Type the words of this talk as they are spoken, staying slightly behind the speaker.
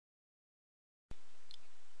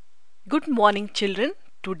Good morning, children.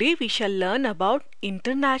 Today we shall learn about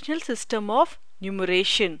International System of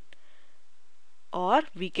Numeration, or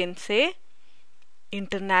we can say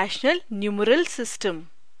International Numeral System.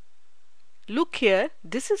 Look here,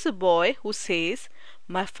 this is a boy who says,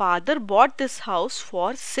 "My father bought this house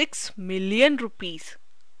for 6 million rupees."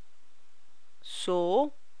 So,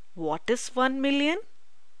 what is 1 million?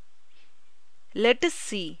 Let us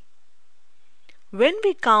see. When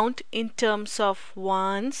we count in terms of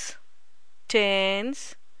ones, tens,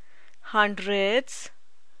 hundreds,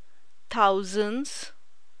 thousands,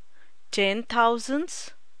 10,000s,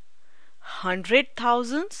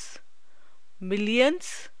 100,000s, millions,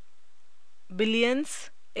 billions,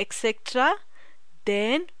 etc.,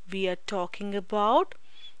 then we are talking about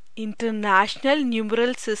International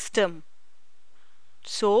Numeral System.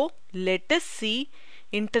 So let us see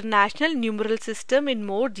International Numeral System in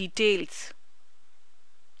more details.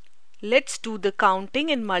 Let's do the counting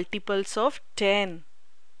in multiples of 10.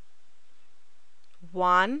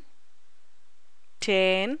 1,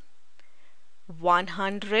 10,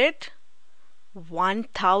 100,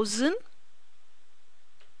 1,000,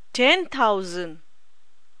 10,000.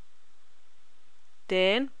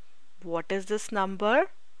 Then what is this number?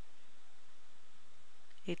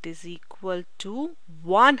 It is equal to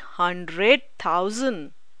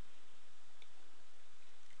 100,000.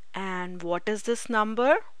 And what is this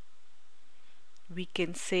number? We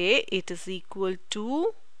can say it is equal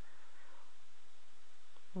to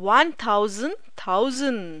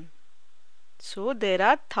 1,000,000. So there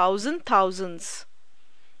are 1,000 thousands.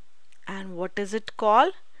 And what is it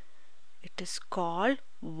called? It is called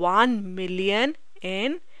 1 million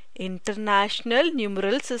in International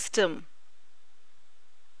Numeral System.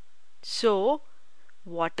 So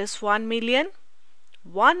what is 1 million?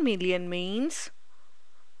 1 million means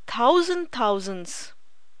 1,000 thousands.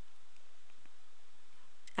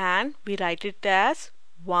 And we write it as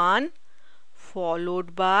 1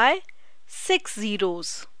 followed by 6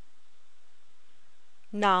 zeros.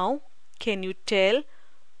 Now, can you tell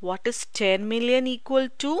what is 10 million equal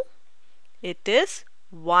to? It is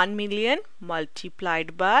 1 million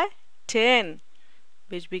multiplied by 10,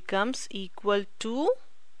 which becomes equal to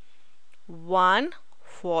 1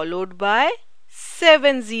 followed by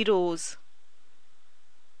 7 zeros.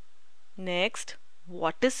 Next,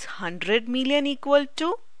 what is 100 million equal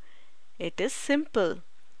to? It is simple.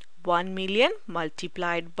 1 million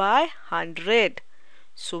multiplied by 100.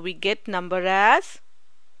 So we get number as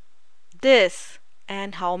this.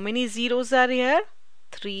 And how many zeros are here?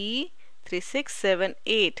 3, 3, 6, 7,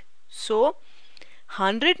 8. So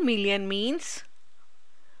 100 million means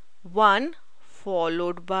 1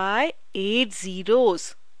 followed by 8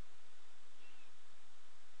 zeros.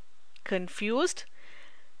 Confused?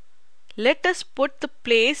 Let us put the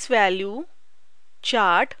place value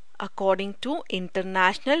chart according to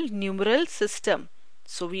International Numeral System.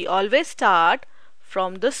 So we always start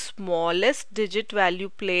from the smallest digit value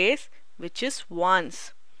place, which is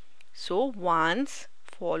ones. So ones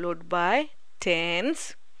followed by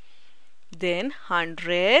tens, then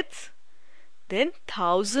hundreds, then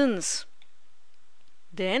thousands,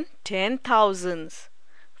 then 10,000s,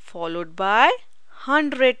 followed by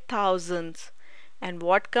 100,000s. And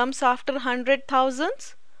what comes after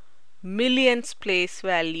 100,000s? Millions place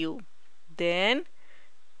value. Then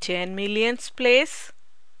 10 millions place,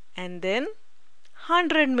 and then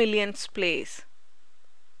 100 millions place.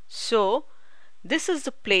 So this is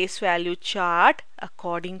the place value chart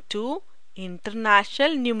according to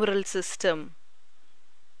International Numeral System.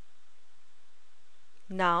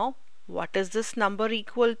 Now what is this number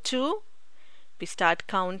equal to? We start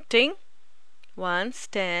counting. Ones,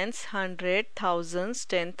 tens, 100, thousands,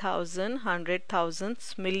 10,000,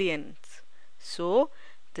 100,000s, millions. So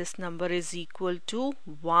this number is equal to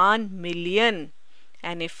 1 million.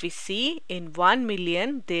 And if we see in 1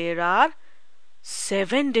 million there are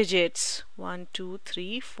 7 digits. 1, 2,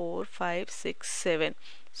 3, 4, 5, 6, 7.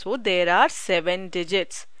 So there are 7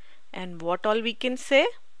 digits. And what all we can say?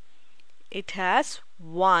 It has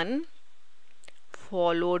 1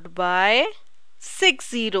 followed by 6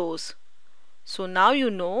 zeros. So now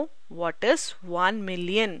you know what is 1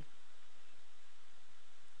 million.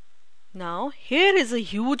 Now here is a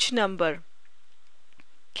huge number.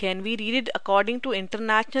 Can we read it according to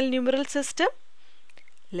International Numeral System?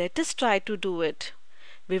 Let us try to do it.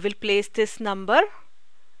 We will place this number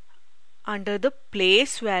under the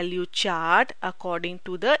place value chart according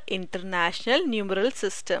to the International Numeral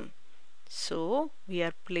System. So we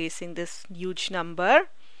are placing this huge number,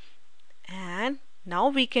 and now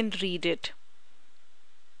we can read it.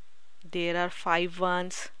 There are 5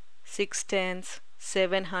 ones, 6 tens,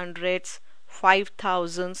 7 hundreds, 5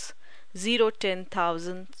 thousands, 0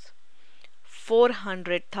 10,000s,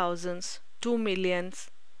 400,000s, 2 millions,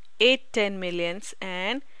 8 10 millions,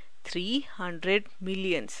 and 300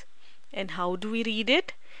 millions. And how do we read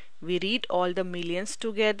it? We read all the millions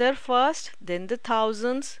together first, then the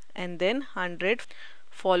thousands, and then 100,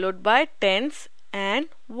 followed by tens and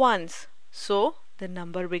ones. So the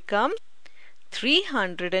number becomes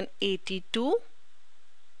 382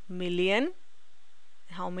 million.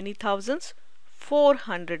 How many thousands?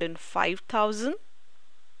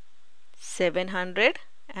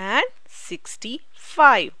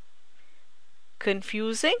 405,765.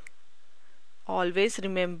 Confusing? Always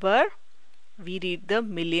remember, we read the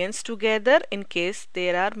millions together in case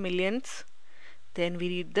there are millions. Then we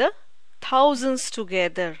read the thousands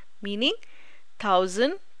together, meaning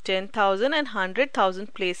 1,000, 10,000 and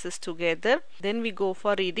 100,000 places together. Then we go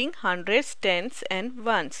for reading hundreds, tens and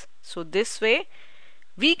ones. So this way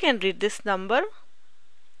we can read this number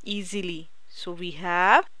easily. So we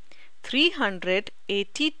have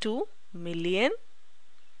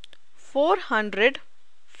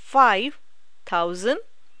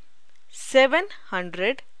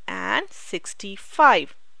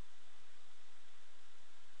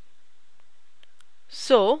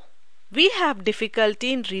So we have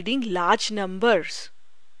difficulty in reading large numbers.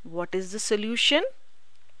 What is the solution?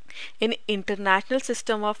 In international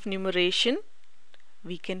system of numeration,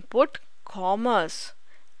 we can put commas,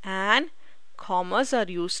 and commas are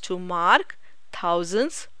used to mark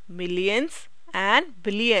thousands, millions and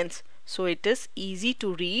billions. So it is easy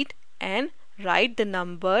to read and write the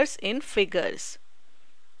numbers in figures.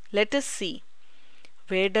 Let us see.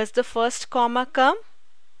 Where does the first comma come?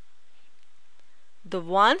 The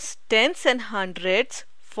ones, tens and hundreds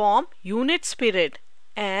form units period,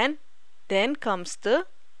 and then comes the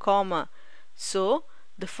comma. So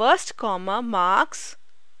the first comma marks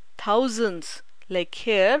thousands. Like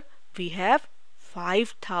here we have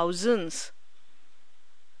 5,000s.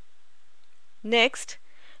 Next,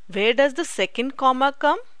 where does the second comma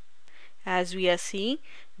come? As we are seeing,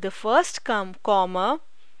 the first comma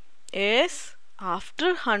is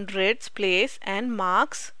after hundreds place and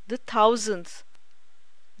marks the thousands.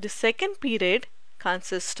 The second period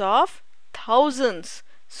consists of thousands.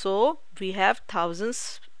 So we have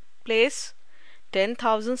thousands place,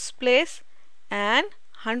 10,000s place and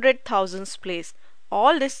 100,000s place.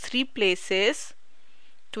 All these three places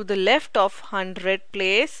to the left of 100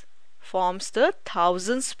 place forms the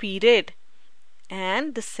thousands period,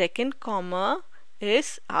 and the second comma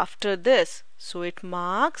is after this, so it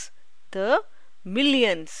marks the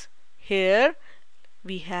millions. Here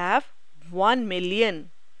we have 1 million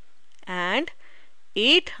and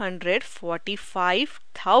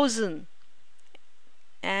 845,000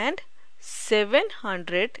 and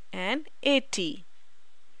 780.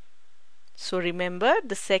 So remember,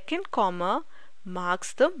 the second comma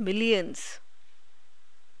marks the millions.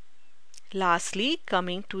 Lastly,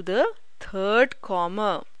 coming to the third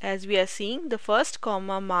comma, as we are seeing, the first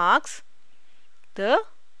comma marks the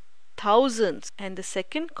thousands and the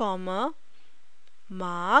second comma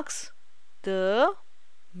marks the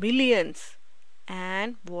millions.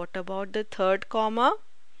 And what about the third comma?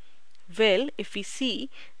 Well, if we see,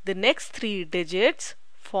 the next three digits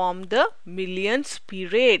form the millions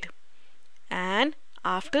period, and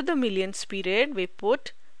after the millions period we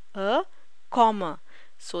put a comma.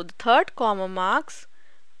 So the third comma marks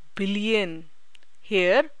billion.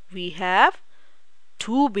 Here we have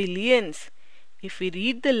 2 billions. If we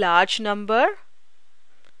read the large number,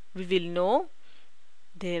 we will know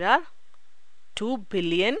there are 2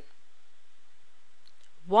 billion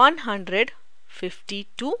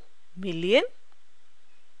 152 million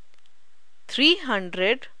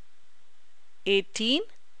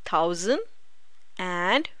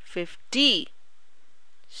 318,050.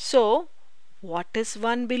 So what is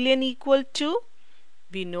 1 billion equal to?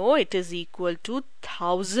 We know it is equal to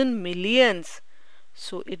 1,000 millions.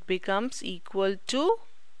 So it becomes equal to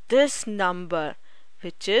this number,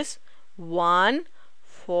 which is 1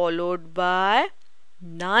 followed by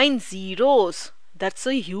 9 zeros. That's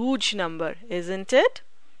a huge number, isn't it?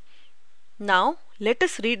 Now let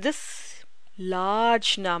us read this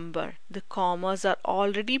large number. The commas are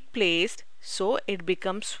already placed, so it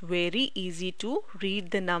becomes very easy to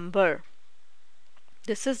read the number.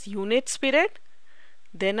 This is units period,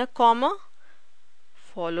 then a comma,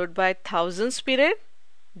 followed by thousands period,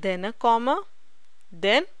 then a comma,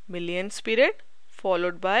 then millions period,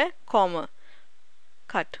 followed by a comma,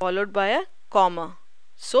 cut, followed by a comma.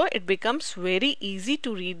 So it becomes very easy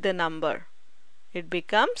to read the number. It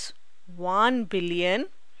becomes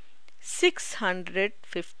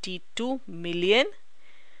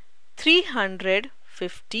 1,652,356,765.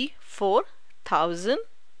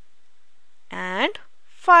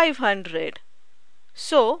 54,500.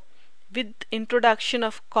 So with introduction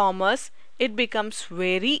of commas, it becomes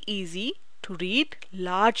very easy to read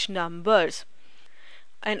large numbers.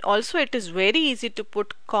 And also it is very easy to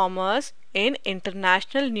put commas in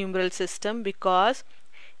international numeral system because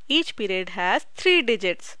each period has 3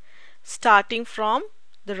 digits. Starting from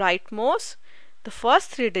the rightmost, the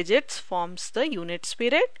first 3 digits forms the units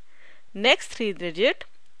period, next 3 digit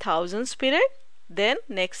thousands period, then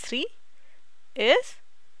next 3 is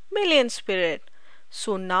millions period.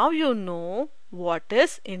 So now you know what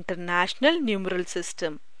is international numeral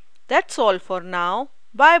system. That's all for now.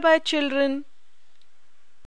 Bye bye children.